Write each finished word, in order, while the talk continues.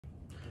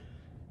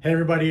Hey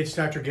everybody, it's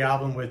Dr.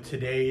 Galvin with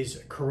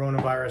today's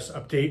coronavirus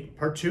update,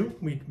 part 2.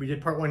 We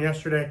did part 1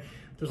 yesterday.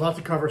 There's lots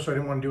to cover, so I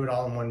didn't want to do it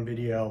all in one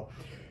video.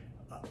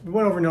 We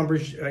went over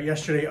numbers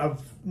yesterday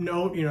of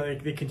note.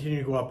 They continue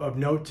to go up. Of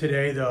note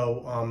today,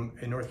 though,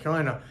 in North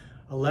Carolina,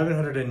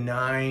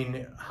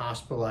 1,109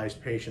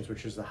 hospitalized patients,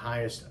 which is the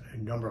highest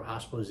number of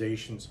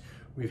hospitalizations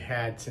we've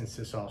had since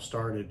this all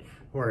started,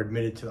 who are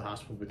admitted to the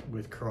hospital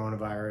with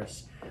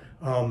coronavirus.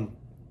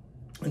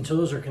 And so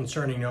those are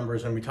concerning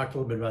numbers, and we talked a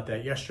little bit about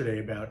that yesterday,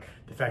 about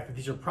the fact that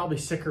these are probably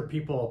sicker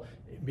people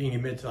being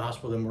admitted to the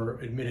hospital than were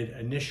admitted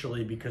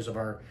initially because of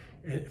our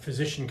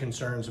physician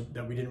concerns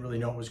that we didn't really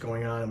know what was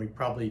going on, and we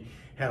probably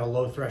had a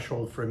low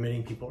threshold for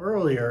admitting people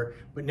earlier.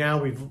 But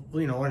now we've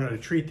learned how to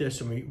treat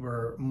this, and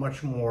we're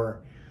much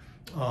more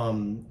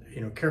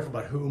careful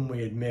about whom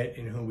we admit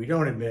and whom we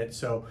don't admit.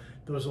 So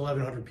those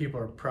 1,100 people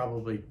are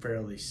probably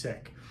fairly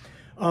sick.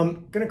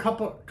 Going to talk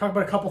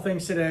about a couple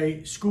things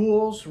today.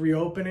 Schools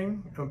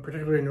reopening,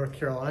 particularly in North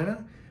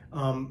Carolina,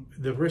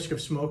 the risk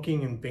of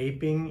smoking and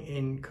vaping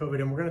in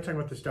COVID, and we're going to talk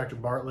about this Dr.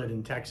 Bartlett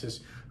in Texas,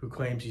 who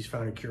claims he's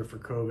found a cure for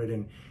COVID,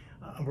 and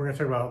we're going to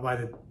talk about why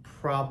that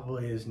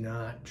probably is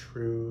not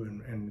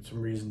true and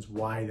some reasons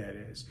why that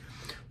is.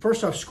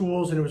 First off,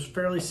 schools, and it was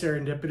fairly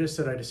serendipitous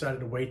that I decided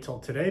to wait till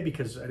today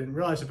because I didn't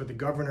realize it, but the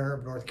governor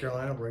of North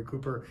Carolina, Roy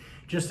Cooper,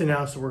 just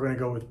announced that we're going to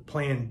go with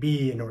Plan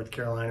B in North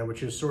Carolina,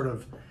 which is sort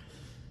of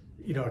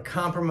a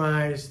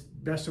compromise,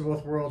 best of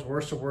both worlds,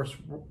 worst of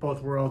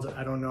both worlds.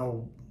 I don't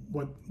know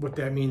what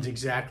that means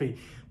exactly,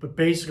 but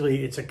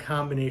basically it's a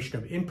combination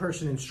of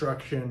in-person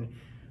instruction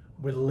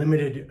with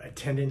limited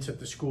attendance at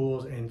the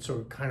schools, and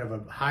so kind of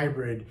a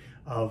hybrid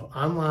of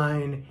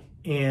online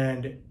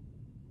and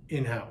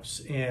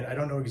in-house. And I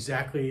don't know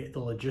exactly the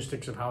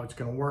logistics of how it's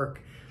going to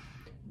work.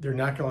 They're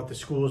not going to let the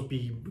schools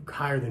be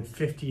higher than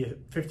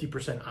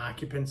 50%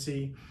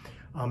 occupancy.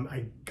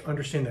 I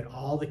understand that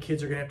all the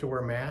kids are going to have to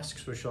wear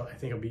masks, which I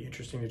think will be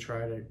interesting to try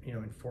to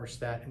enforce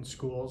that in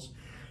schools.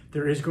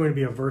 There is going to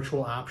be a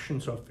virtual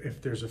option, so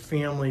if there's a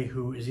family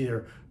who is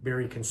either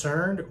very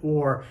concerned,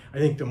 or I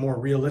think the more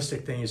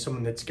realistic thing is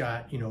someone that's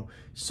got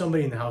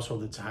somebody in the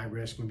household that's high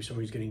risk, maybe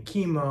somebody who's getting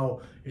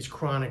chemo, is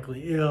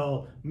chronically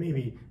ill,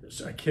 maybe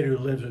a kid who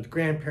lives with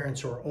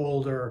grandparents who are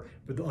older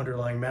with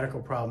underlying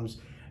medical problems,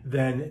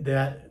 then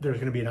there's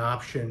going to be an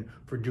option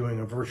for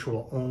doing a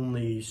virtual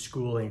only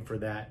schooling for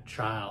that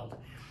child.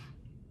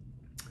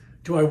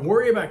 Do I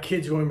worry about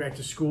kids going back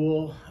to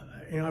school?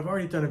 I've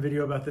already done a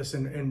video about this,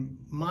 and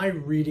my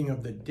reading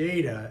of the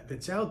data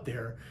that's out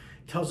there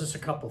tells us a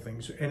couple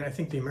things, and I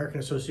think the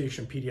American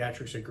Association of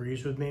Pediatrics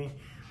agrees with me.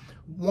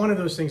 One of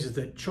those things is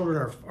that children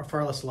are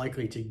far less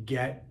likely to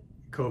get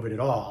COVID at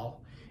all,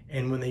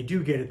 and when they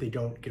do get it, they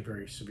don't get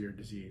very severe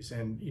disease.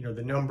 And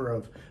the number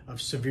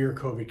of severe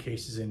COVID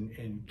cases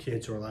in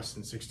kids who are less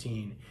than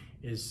 16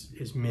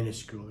 is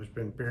minuscule. There's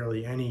been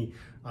barely any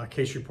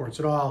case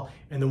reports at all,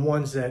 and the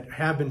ones that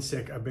have been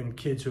sick have been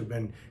kids who have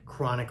been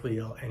chronically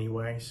ill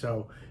anyway.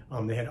 So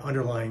they had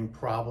underlying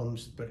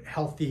problems, but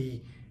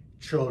healthy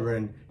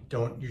children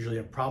don't usually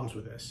have problems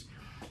with this.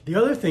 The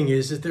other thing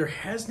is that there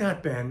has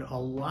not been a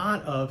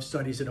lot of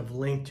studies that have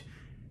linked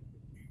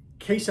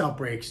case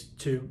outbreaks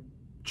to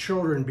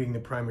children being the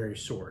primary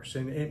source.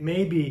 And it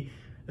may be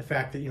the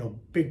fact that,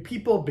 big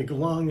people, big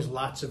lungs,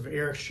 lots of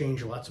air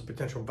exchange, lots of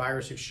potential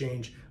virus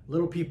exchange,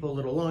 little people,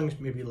 little lungs,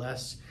 maybe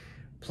less.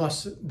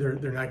 Plus they're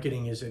not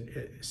getting as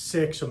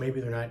sick, so maybe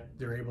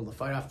they're able to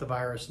fight off the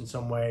virus in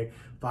some way.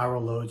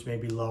 Viral loads may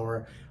be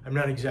lower. I'm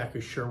not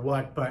exactly sure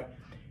what, but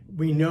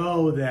we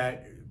know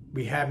that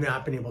we have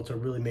not been able to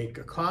really make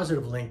a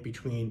causative link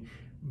between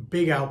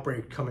big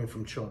outbreak coming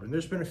from children.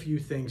 There's been a few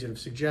things that have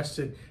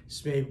suggested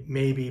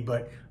maybe,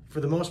 but for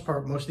the most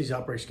part, most of these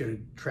outbreaks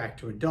get tracked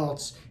to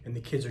adults, and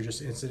the kids are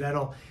just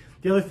incidental.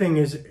 The other thing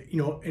is,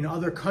 in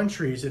other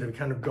countries that have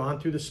kind of gone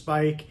through the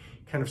spike,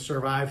 kind of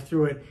survived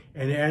through it,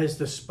 and as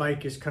the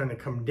spike has kind of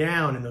come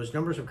down and those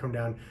numbers have come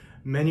down,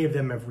 many of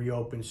them have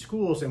reopened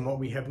schools. And what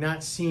we have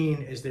not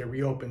seen as they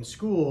reopened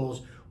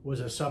schools was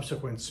a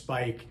subsequent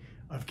spike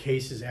of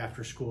cases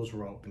after schools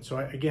were open. So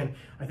again,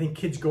 I think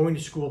kids going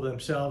to school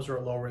themselves are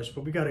at low risk,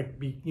 but we got to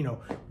be,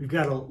 we've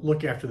got to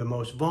look after the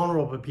most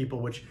vulnerable people,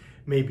 which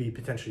may be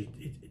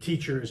potentially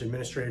teachers,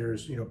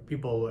 administrators,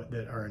 people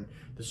that are in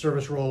the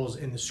service roles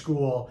in the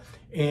school,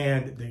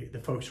 and the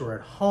folks who are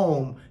at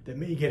home that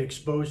may get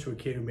exposed to a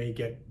kid who may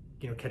get,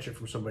 catch it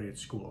from somebody at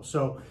school.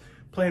 So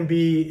Plan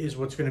B is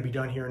what's going to be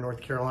done here in North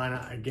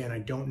Carolina. Again, I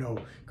don't know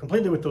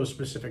completely what those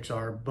specifics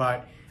are,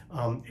 but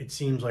it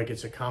seems like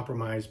it's a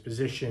compromised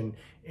position,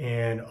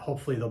 and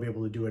hopefully they'll be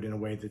able to do it in a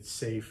way that's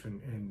safe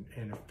and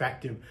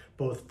effective,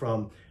 both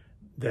from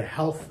the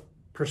health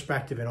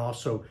perspective and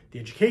also the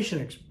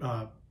education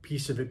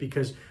piece of it,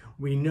 because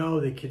we know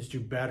that kids do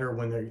better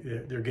when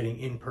they're getting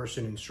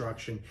in-person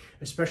instruction,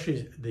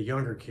 especially the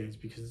younger kids,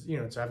 because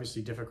it's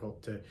obviously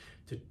difficult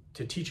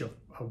to teach a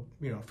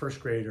first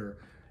grader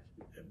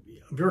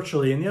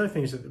virtually. And the other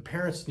thing is that the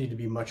parents need to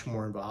be much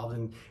more involved,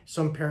 and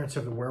some parents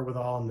have the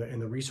wherewithal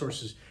and the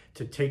resources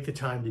to take the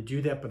time to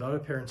do that, but other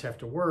parents have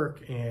to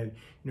work, and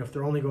if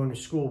they're only going to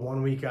school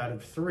 1 week out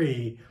of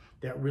 3,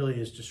 that really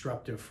is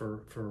disruptive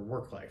for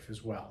work life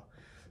as well.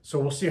 So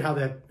we'll see how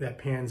that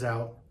pans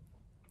out.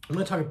 I'm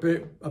going to talk a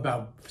bit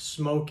about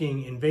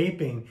smoking and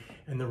vaping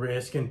and the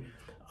risk. And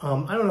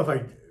I don't know if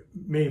I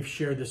may have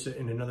shared this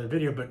in another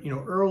video, but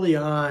early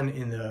on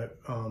in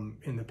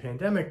the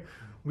pandemic,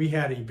 we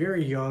had a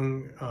very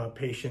young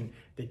patient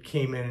that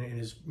came in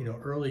his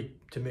early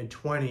to mid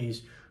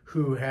 20s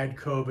who had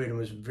COVID and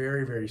was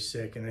very, very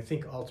sick. And I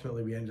think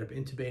ultimately we ended up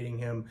intubating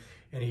him,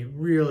 and he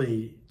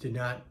really did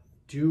not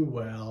do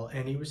well,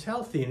 and he was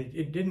healthy, and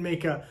it didn't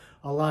make a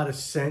lot of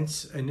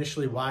sense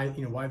initially why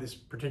this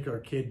particular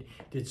kid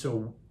did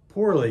so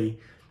poorly.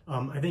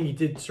 I think he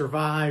did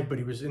survive, but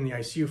he was in the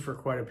ICU for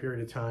quite a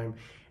period of time.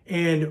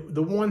 And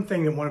the one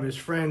thing that one of his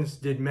friends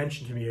did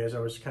mention to me as I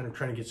was kind of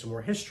trying to get some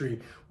more history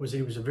was that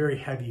he was a very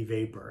heavy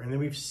vapor. And then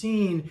we've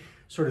seen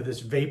sort of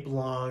this vape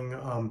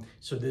lung.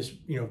 So this,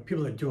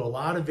 people that do a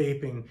lot of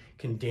vaping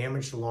can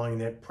damage the lung,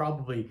 and that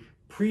probably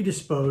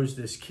predisposed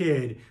this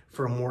kid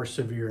for a more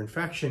severe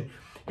infection.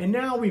 And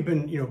now we've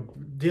been,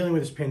 dealing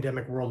with this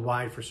pandemic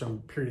worldwide for some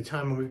period of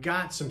time, and we've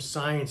got some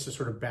science to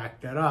sort of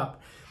back that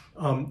up.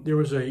 There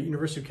was a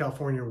University of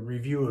California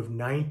review of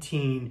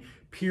 19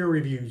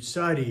 peer-reviewed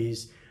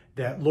studies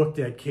that looked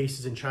at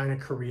cases in China,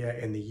 Korea,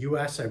 and the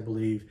US, I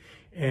believe.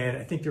 And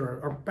I think there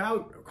are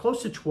about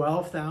close to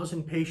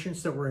 12,000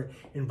 patients that were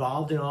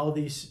involved in all of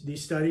these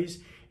studies.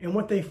 And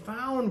what they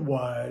found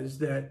was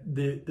that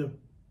the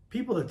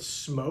people that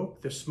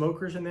smoke, the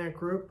smokers in that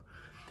group,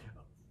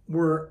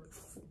 were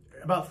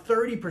about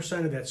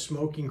 30% of that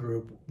smoking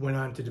group went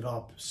on to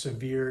develop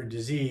severe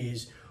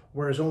disease,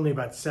 whereas only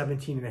about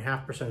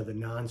 17.5% of the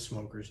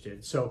non-smokers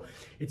did. So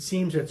it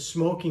seems that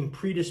smoking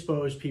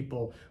predisposed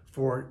people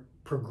for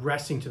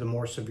progressing to the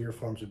more severe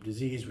forms of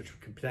disease, which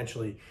could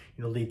potentially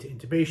lead to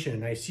intubation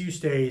and ICU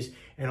stays,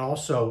 and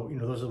also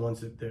those are the ones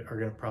that are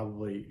going to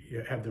probably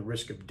have the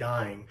risk of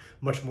dying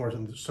much more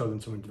so than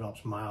someone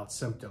develops mild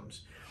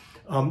symptoms.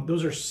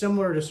 Those are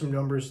similar to some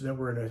numbers that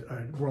were in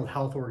a World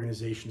Health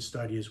Organization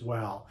study as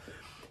well.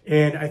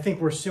 And I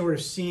think we're sort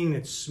of seeing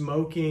that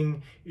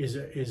smoking is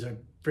a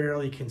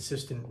fairly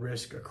consistent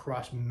risk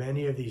across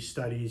many of these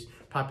studies,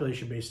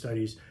 population-based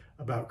studies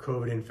about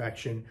COVID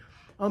infection,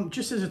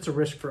 just as it's a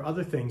risk for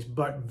other things.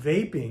 But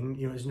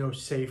vaping, is no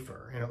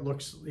safer. And it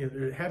looks,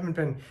 there haven't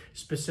been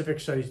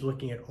specific studies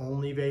looking at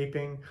only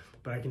vaping,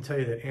 but I can tell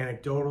you that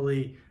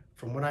anecdotally,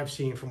 from what I've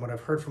seen, from what I've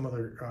heard from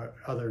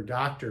other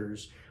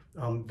doctors,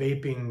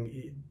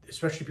 vaping,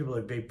 especially people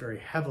that vape very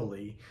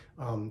heavily,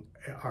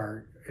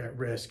 are at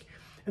risk.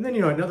 And then,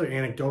 another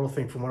anecdotal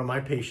thing from one of my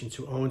patients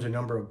who owns a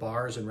number of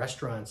bars and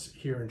restaurants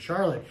here in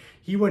Charlotte,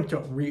 he went to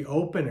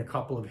reopen a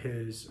couple of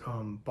his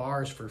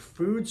bars for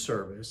food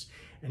service,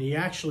 and he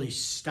actually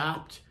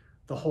stopped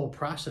the whole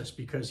process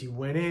because he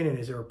went in, and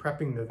as they were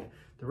prepping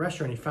the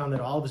restaurant, he found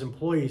that all of his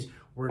employees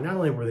were, not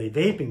only were they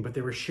vaping, but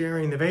they were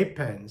sharing the vape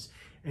pens.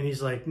 And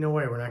he's like, no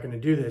way, we're not going to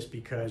do this,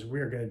 because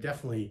we're going to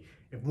definitely,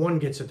 if one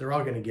gets it, they're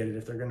all going to get it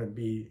if they're going to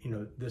be,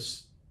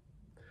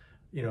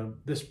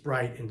 this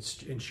bright and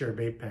share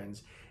vape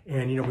pens.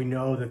 And, we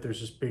know that there's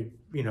this big,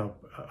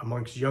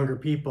 amongst younger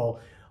people,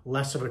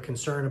 less of a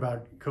concern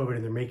about COVID,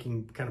 and they're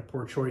making kind of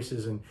poor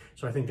choices. And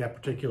so I think that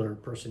particular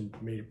person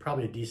made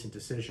probably a decent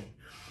decision.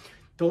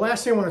 The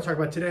last thing I want to talk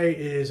about today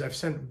is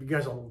you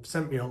guys have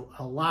sent me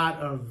a lot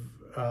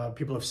of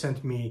people have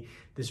sent me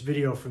this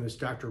video from this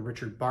Dr.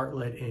 Richard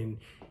Bartlett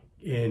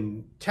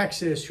in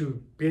Texas,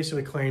 who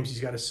basically claims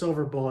he's got a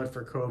silver bullet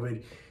for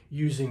COVID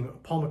using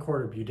pulmicort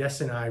or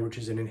budesonide, which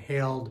is an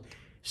inhaled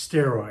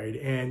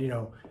steroid, and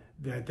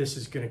that this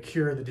is going to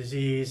cure the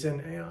disease.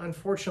 And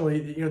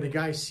unfortunately, the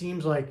guy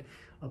seems like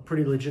a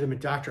pretty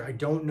legitimate doctor. I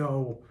don't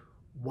know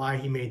why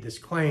he made this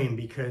claim,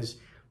 because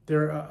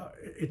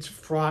it's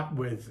fraught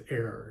with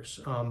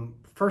errors.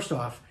 First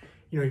off,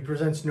 he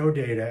presents no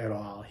data at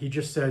all. He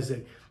just says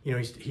that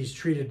he's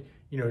treated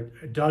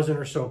a dozen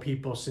or so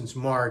people since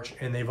March,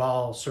 and they've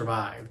all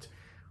survived.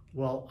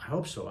 Well, I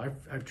hope so.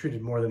 I've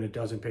treated more than a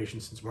dozen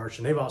patients since March,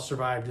 and they've all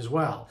survived as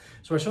well.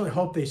 So I certainly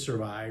hope they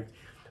survived.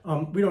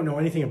 We don't know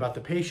anything about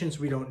the patients.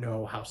 We don't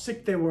know how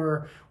sick they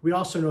were. We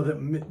also know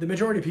that the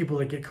majority of people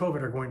that get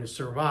COVID are going to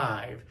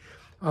survive.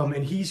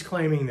 And he's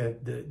claiming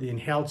that the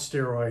inhaled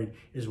steroid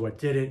is what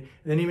did it. And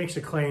then he makes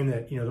a claim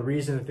that, the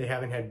reason that they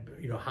haven't had,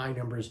 high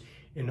numbers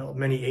in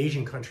many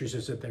Asian countries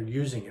is that they're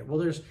using it. Well,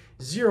 there's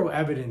zero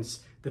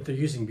evidence that they're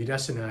using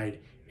budesonide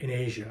in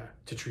Asia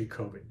to treat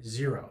COVID,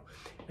 zero.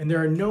 And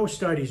there are no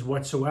studies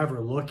whatsoever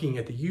looking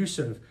at the use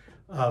of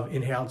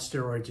inhaled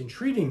steroids in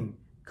treating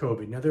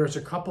COVID. Now, there's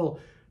a couple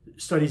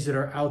studies that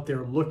are out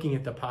there looking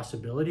at the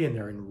possibility, and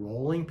they're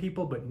enrolling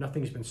people, but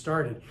nothing's been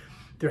started.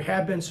 There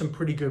have been some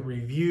pretty good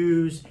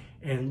reviews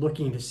and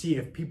looking to see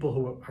if people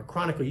who are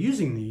chronically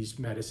using these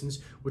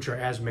medicines, which are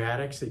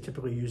asthmatics, they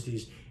typically use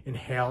these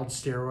inhaled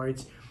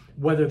steroids,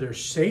 whether they're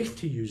safe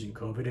to use in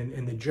COVID,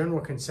 and the general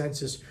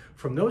consensus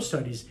from those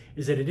studies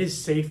is that it is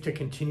safe to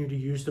continue to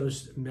use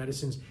those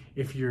medicines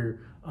if you're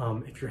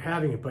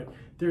having it. But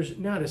there's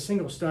not a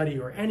single study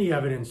or any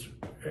evidence,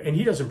 and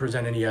he doesn't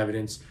present any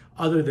evidence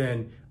other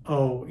than,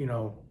 oh, you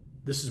know,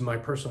 this is my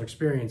personal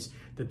experience,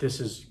 that this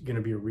is going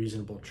to be a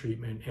reasonable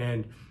treatment.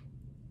 And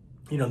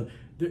you know,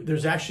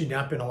 there's actually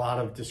not been a lot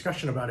of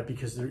discussion about it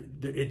because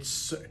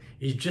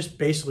he just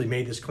basically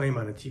made this claim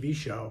on a TV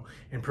show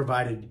and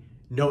provided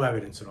no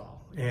evidence at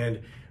all.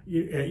 And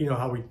you know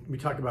how we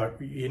talk about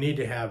you need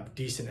to have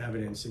decent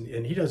evidence,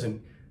 and he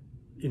doesn't,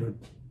 you know,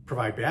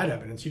 provide bad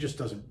evidence. He just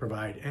doesn't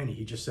provide any.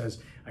 He just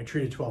says, I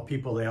treated 12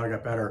 people, they all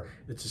got better.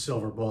 It's a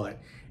silver bullet.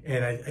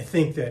 And I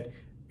think that,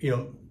 you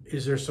know,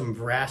 is there some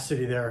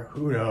veracity there?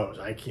 Who knows?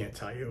 I can't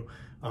tell you.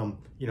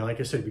 You know, like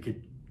I said, we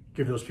could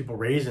give those people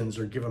raisins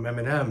or give them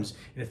M&Ms,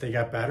 and if they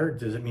got better,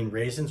 does it mean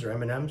raisins or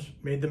M&Ms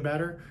made them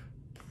better?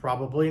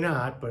 Probably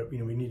not, but you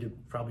know, we need to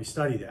probably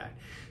study that.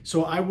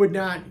 So I would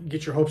not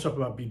get your hopes up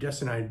about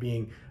budesonide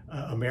being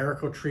a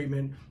miracle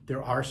treatment.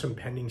 There are some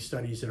pending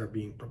studies that are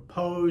being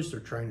proposed. They're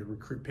trying to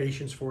recruit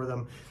patients for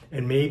them,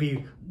 and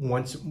maybe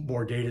once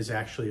more data is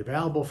actually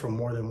available from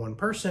more than one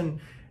person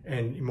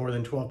and more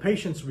than 12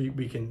 patients,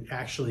 we can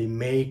actually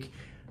make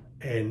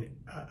an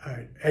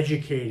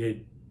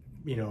educated,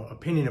 you know,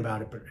 opinion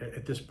about it. But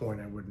at this point,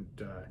 I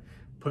wouldn't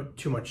put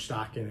too much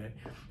stock in it.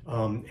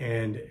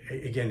 And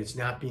again, it's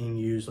not being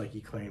used like he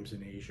claims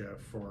in Asia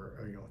for,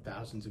 you know,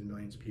 thousands and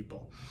millions of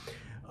people.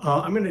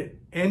 I'm going to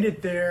end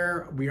it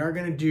there.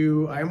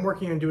 I am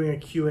working on doing a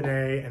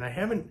Q&A, and I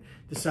haven't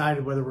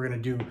decided whether we're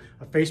going to do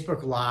a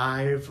Facebook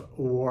Live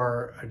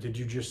or did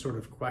you just sort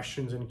of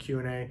questions and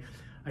Q&A.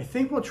 I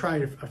think we'll try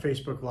a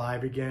Facebook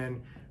Live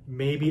again,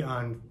 maybe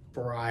on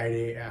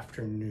Friday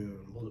afternoon.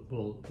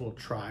 We'll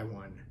try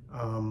one.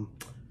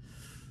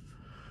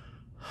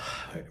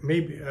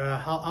 Maybe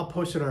I'll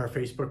post it on our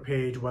Facebook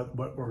page what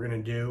we're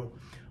gonna do,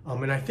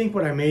 and I think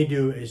what I may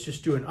do is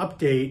just do an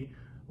update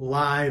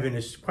live, and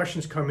as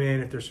questions come in,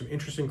 if there's some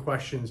interesting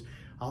questions,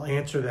 I'll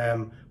answer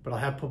them, but I'll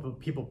have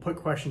people put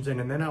questions in,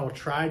 and then I will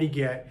try to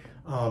get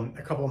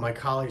a couple of my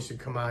colleagues to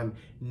come on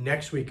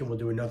next week, and we'll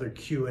do another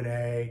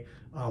Q&A.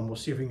 We'll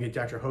see if we can get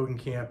Dr.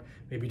 Hogenkamp,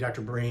 maybe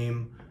Dr.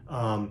 Bream,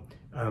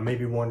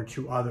 maybe one or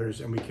two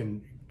others, and we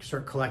can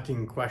start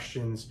collecting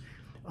questions.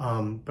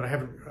 But I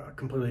haven't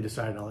completely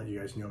decided. I'll let you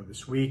guys know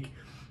this week.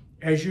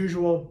 As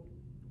usual,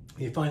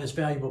 if you find this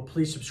valuable,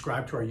 please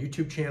subscribe to our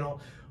YouTube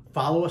channel.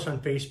 Follow us on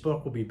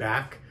Facebook. We'll be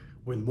back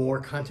with more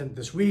content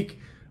this week.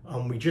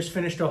 We just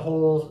finished a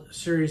whole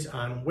series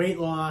on weight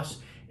loss,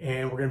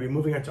 and we're going to be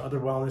moving on to other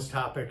wellness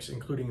topics,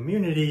 including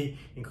immunity,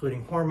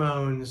 including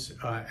hormones,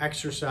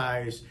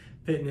 exercise,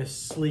 fitness,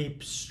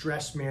 sleep,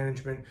 stress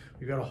management.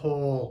 We've got a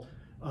whole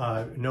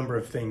number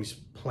of things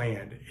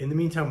planned. In the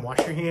meantime, wash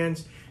your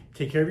hands,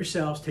 take care of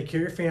yourselves, take care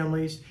of your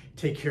families,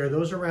 take care of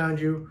those around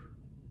you.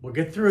 We'll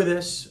get through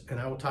this, and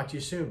I will talk to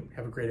you soon.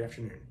 Have a great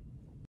afternoon.